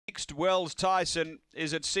Next, Wells Tyson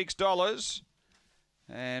is at $6.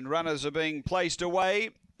 And runners are being placed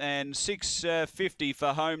away. And $6.50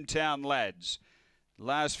 for Hometown Lads.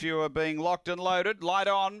 Last few are being locked and loaded. Light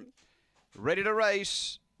on. Ready to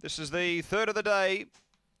race. This is the third of the day.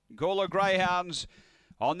 Gawler Greyhounds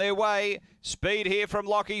on their way. Speed here from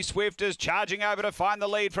Lockie Swift is charging over to find the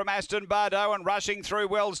lead from Aston Bardo and rushing through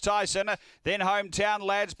Wells Tyson. Then Hometown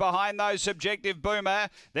Lads behind those Subjective Boomer.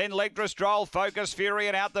 Then Lectra Droll, Focus Fury,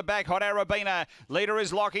 and out the back Hot Arabina. Leader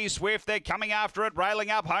is Lockie Swift. They're coming after it, railing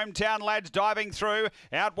up. Hometown Lads diving through.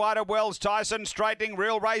 Out wide of Wells Tyson, straightening.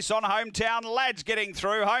 Real race on Hometown Lads getting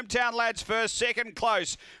through. Hometown Lads first, second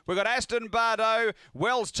close. We've got Aston Bardo,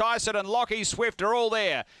 Wells Tyson and Lockie Swift are all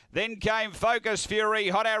there. Then came Focus Fury,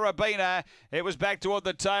 Hot Arabina. It was back toward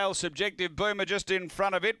the tail. Subjective Boomer just in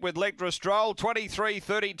front of it with Lectra Stroll.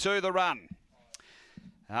 23.32 the run.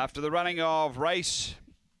 After the running of race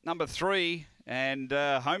number 3 and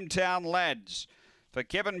Hometown Lads. For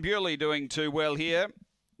Kevin Bewley doing too well here.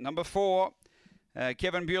 Number 4,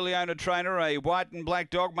 Kevin Bewley, owner trainer, a white and black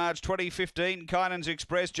dog, March 2015. Kynan's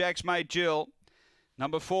Express, Jack's mate Jill.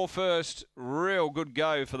 Number 4 first, real good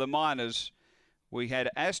go for the Miners. We had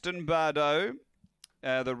Aston Bardo.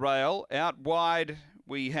 The rail. Out wide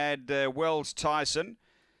we had Wells Tyson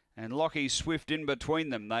and Lockie Swift in between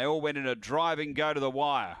them. They all went in a driving go to the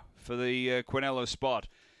wire for the Quinella spot.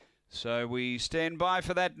 So we stand by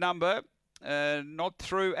for that number. Not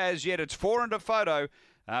through as yet. It's 4 and a photo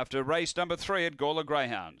after race number 3 at Gawler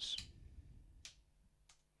Greyhounds.